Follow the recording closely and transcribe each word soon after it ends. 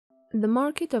The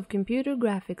market of computer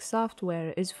graphics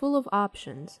software is full of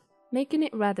options, making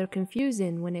it rather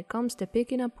confusing when it comes to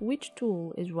picking up which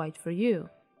tool is right for you.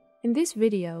 In this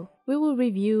video, we will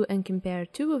review and compare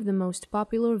two of the most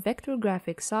popular vector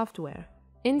graphics software,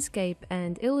 Inkscape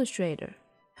and Illustrator,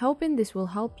 hoping this will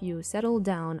help you settle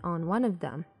down on one of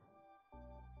them.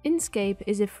 Inkscape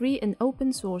is a free and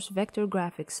open source vector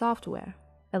graphics software,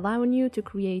 allowing you to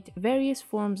create various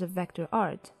forms of vector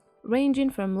art, ranging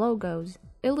from logos,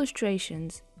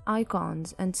 illustrations,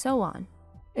 icons, and so on.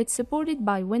 It's supported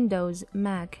by Windows,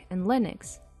 Mac, and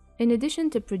Linux, in addition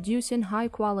to producing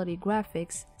high-quality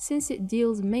graphics since it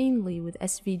deals mainly with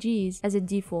SVGs as a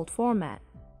default format.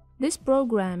 This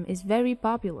program is very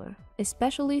popular,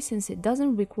 especially since it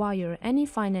doesn't require any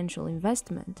financial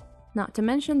investment, not to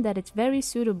mention that it's very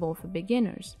suitable for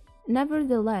beginners.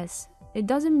 Nevertheless, it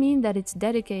doesn't mean that it's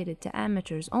dedicated to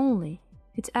amateurs only.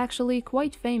 It's actually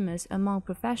quite famous among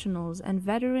professionals and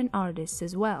veteran artists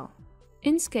as well.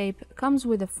 Inkscape comes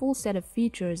with a full set of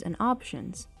features and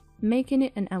options, making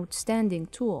it an outstanding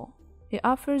tool. It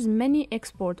offers many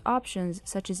export options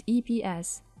such as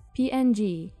EPS,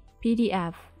 PNG,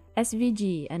 PDF,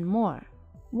 SVG, and more.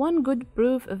 One good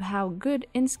proof of how good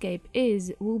Inkscape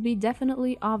is will be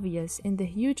definitely obvious in the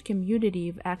huge community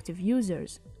of active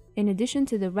users, in addition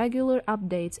to the regular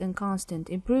updates and constant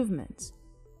improvements.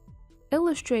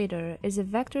 Illustrator is a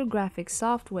vector graphics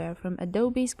software from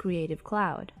Adobe's Creative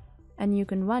Cloud, and you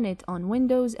can run it on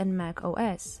Windows and Mac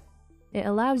OS. It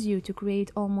allows you to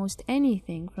create almost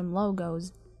anything from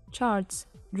logos, charts,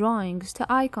 drawings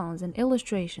to icons and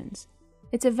illustrations.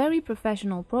 It's a very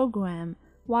professional program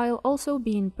while also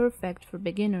being perfect for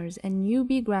beginners and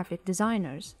newbie graphic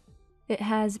designers. It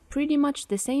has pretty much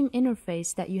the same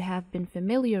interface that you have been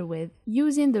familiar with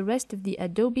using the rest of the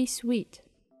Adobe suite.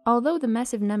 Although the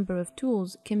massive number of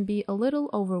tools can be a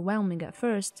little overwhelming at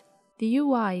first, the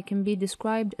UI can be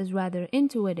described as rather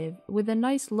intuitive with a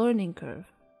nice learning curve.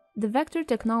 The vector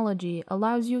technology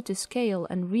allows you to scale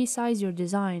and resize your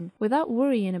design without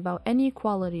worrying about any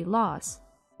quality loss.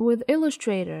 With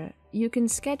Illustrator, you can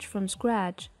sketch from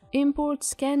scratch, import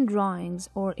scanned drawings,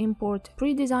 or import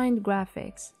pre-designed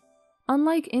graphics.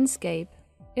 Unlike Inkscape,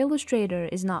 Illustrator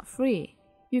is not free.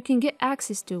 You can get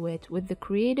access to it with the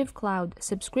Creative Cloud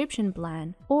subscription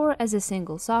plan or as a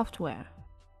single software.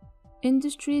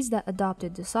 Industries that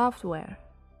adopted the software.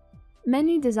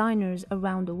 Many designers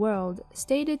around the world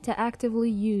stated to actively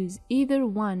use either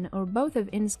one or both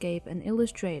of Inkscape and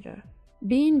Illustrator.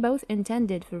 Being both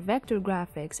intended for vector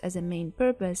graphics as a main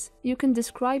purpose, you can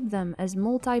describe them as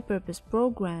multi-purpose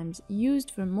programs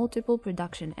used for multiple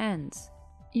production ends.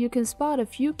 You can spot a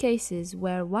few cases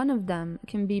where one of them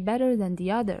can be better than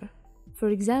the other. For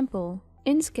example,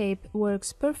 Inkscape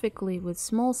works perfectly with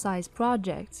small-size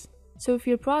projects, so if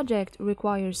your project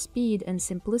requires speed and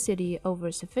simplicity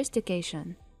over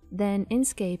sophistication, then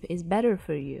Inkscape is better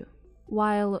for you.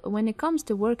 While when it comes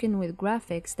to working with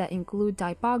graphics that include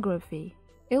typography,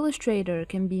 Illustrator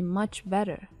can be much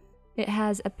better. It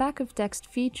has a pack of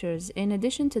text features in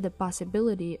addition to the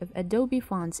possibility of Adobe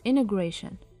Fonts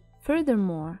integration.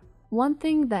 Furthermore, one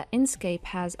thing that Inkscape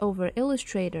has over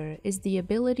Illustrator is the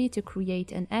ability to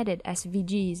create and edit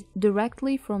SVGs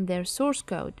directly from their source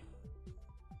code.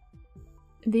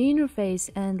 The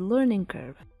interface and learning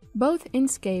curve. Both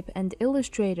Inkscape and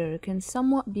Illustrator can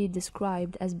somewhat be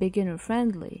described as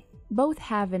beginner-friendly, both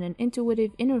having an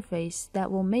intuitive interface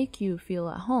that will make you feel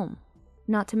at home.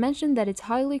 Not to mention that it's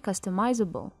highly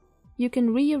customizable. You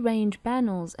can rearrange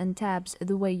panels and tabs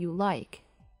the way you like.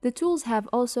 The tools have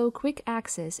also quick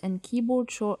access and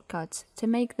keyboard shortcuts to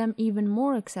make them even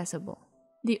more accessible.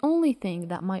 The only thing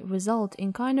that might result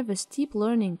in kind of a steep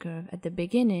learning curve at the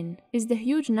beginning is the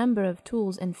huge number of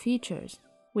tools and features,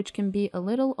 which can be a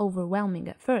little overwhelming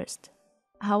at first.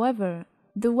 However,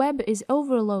 the web is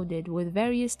overloaded with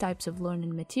various types of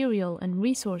learning material and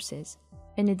resources,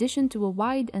 in addition to a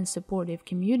wide and supportive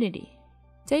community.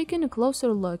 Taking a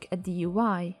closer look at the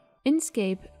UI,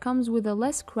 Inkscape comes with a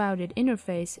less crowded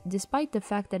interface despite the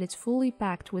fact that it's fully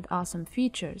packed with awesome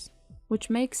features, which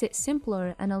makes it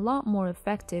simpler and a lot more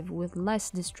effective with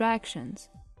less distractions.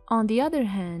 On the other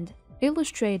hand,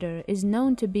 Illustrator is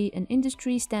known to be an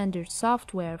industry-standard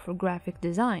software for graphic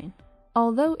design.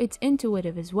 Although it's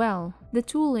intuitive as well, the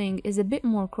tooling is a bit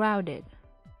more crowded.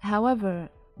 However,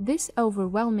 this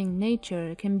overwhelming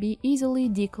nature can be easily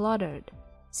decluttered,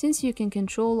 since you can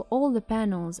control all the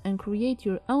panels and create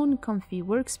your own comfy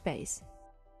workspace.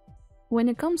 When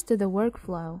it comes to the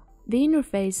workflow, the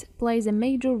interface plays a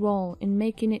major role in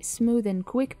making it smooth and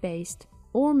quick-paced,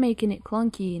 or making it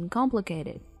clunky and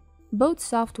complicated. Both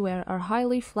software are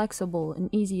highly flexible and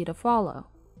easy to follow.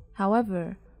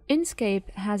 However, Inkscape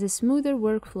has a smoother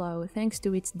workflow thanks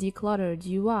to its decluttered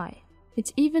UI.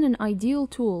 It's even an ideal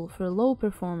tool for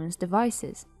low-performance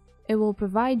devices. It will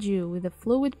provide you with a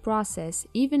fluid process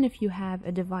even if you have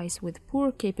a device with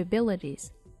poor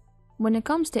capabilities. When it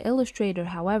comes to Illustrator,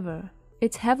 however,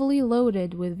 it's heavily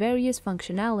loaded with various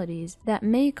functionalities that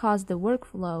may cause the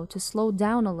workflow to slow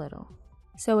down a little.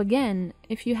 So again,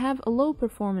 if you have a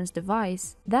low-performance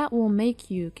device, that will make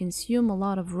you consume a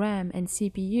lot of RAM and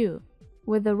CPU.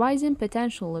 With the rising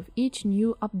potential of each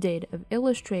new update of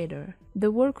Illustrator,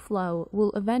 the workflow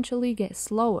will eventually get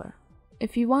slower.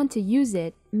 If you want to use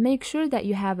it, make sure that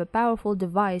you have a powerful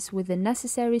device with the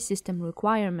necessary system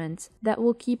requirements that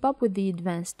will keep up with the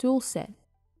advanced toolset.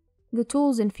 The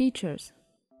tools and features.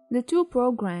 The two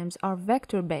programs are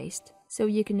vector-based, so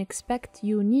you can expect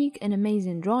unique and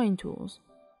amazing drawing tools.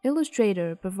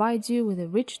 Illustrator provides you with a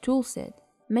rich toolset,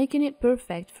 making it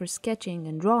perfect for sketching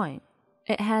and drawing.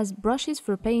 It has brushes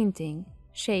for painting,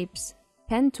 shapes,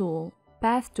 pen tool,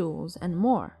 path tools, and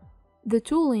more. The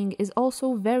tooling is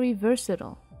also very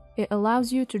versatile. It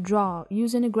allows you to draw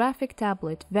using a graphic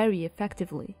tablet very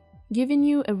effectively, giving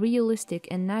you a realistic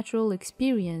and natural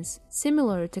experience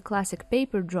similar to classic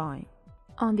paper drawing.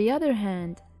 On the other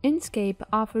hand, Inkscape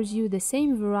offers you the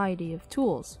same variety of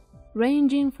tools,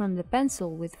 ranging from the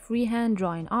pencil with freehand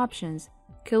drawing options,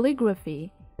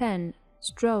 calligraphy, pen,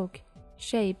 stroke,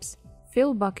 shapes,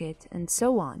 fill bucket, and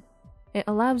so on. It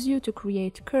allows you to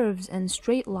create curves and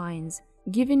straight lines,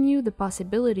 giving you the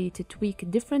possibility to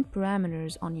tweak different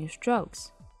parameters on your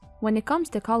strokes. When it comes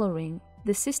to coloring,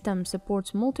 the system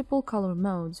supports multiple color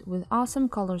modes with awesome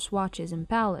color swatches and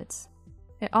palettes.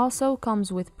 It also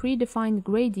comes with predefined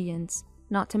gradients,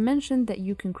 not to mention that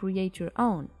you can create your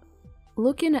own.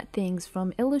 Looking at things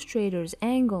from Illustrator's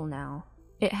angle now,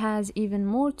 it has even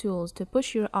more tools to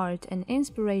push your art and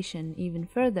inspiration even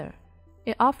further.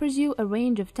 It offers you a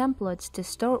range of templates to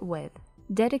start with,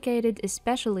 dedicated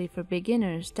especially for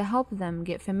beginners to help them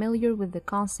get familiar with the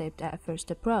concept at first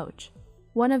approach.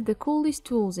 One of the coolest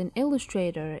tools in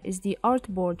Illustrator is the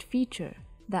Artboard feature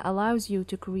that allows you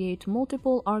to create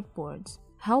multiple artboards,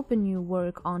 helping you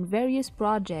work on various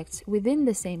projects within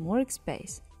the same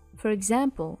workspace. For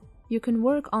example, you can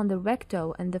work on the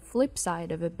recto and the flip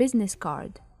side of a business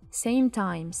card, same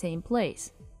time, same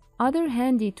place. Other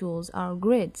handy tools are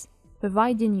grids,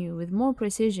 providing you with more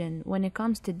precision when it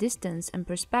comes to distance and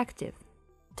perspective.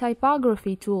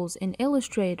 Typography tools in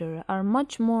Illustrator are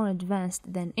much more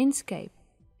advanced than Inkscape.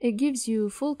 It gives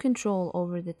you full control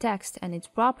over the text and its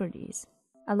properties,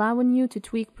 allowing you to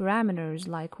tweak parameters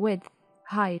like width,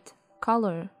 height,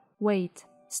 color, weight,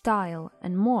 style,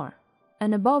 and more.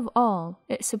 And above all,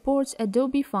 it supports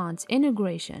Adobe fonts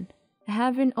integration,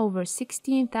 having over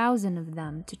 16,000 of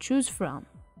them to choose from.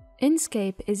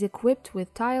 Inkscape is equipped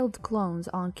with tiled clones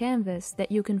on canvas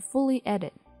that you can fully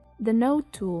edit. The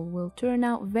node tool will turn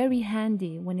out very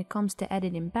handy when it comes to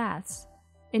editing paths,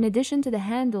 in addition to the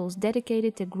handles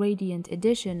dedicated to gradient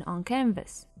addition on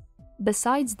canvas.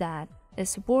 Besides that, it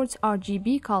supports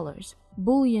RGB colors,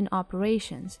 Boolean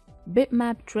operations,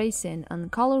 bitmap tracing,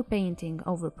 and color painting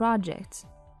over projects.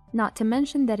 Not to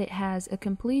mention that it has a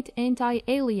complete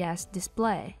anti-alias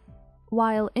display.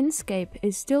 While Inkscape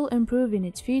is still improving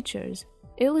its features,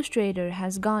 Illustrator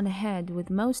has gone ahead with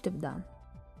most of them.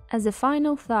 As a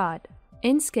final thought,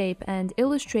 Inkscape and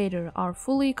Illustrator are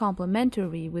fully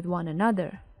complementary with one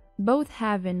another, both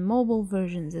having mobile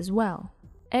versions as well,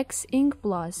 Ink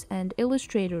Plus and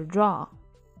Illustrator Draw.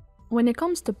 When it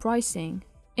comes to pricing,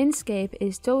 Inkscape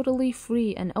is totally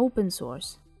free and open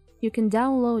source. You can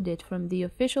download it from the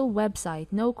official website,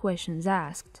 no questions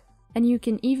asked, and you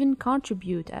can even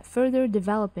contribute at further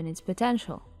developing its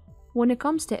potential. When it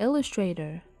comes to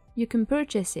Illustrator, you can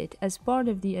purchase it as part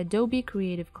of the Adobe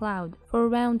Creative Cloud for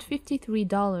around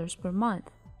 $53 per month.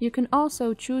 You can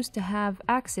also choose to have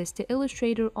access to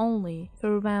Illustrator only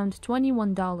for around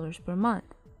 $21 per month.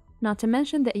 Not to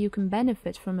mention that you can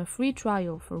benefit from a free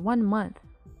trial for 1 month.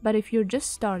 But if you're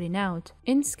just starting out,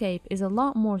 Inkscape is a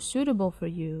lot more suitable for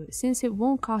you since it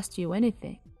won't cost you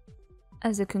anything.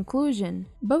 As a conclusion,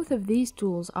 both of these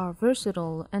tools are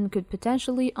versatile and could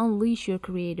potentially unleash your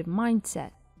creative mindset.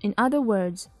 In other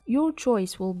words, your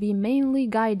choice will be mainly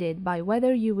guided by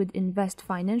whether you would invest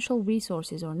financial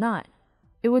resources or not.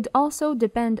 It would also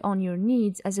depend on your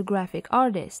needs as a graphic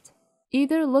artist,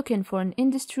 either looking for an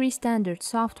industry-standard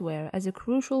software as a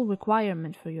crucial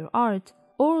requirement for your art,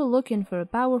 or looking for a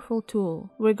powerful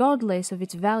tool, regardless of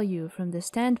its value from the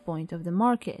standpoint of the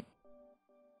market.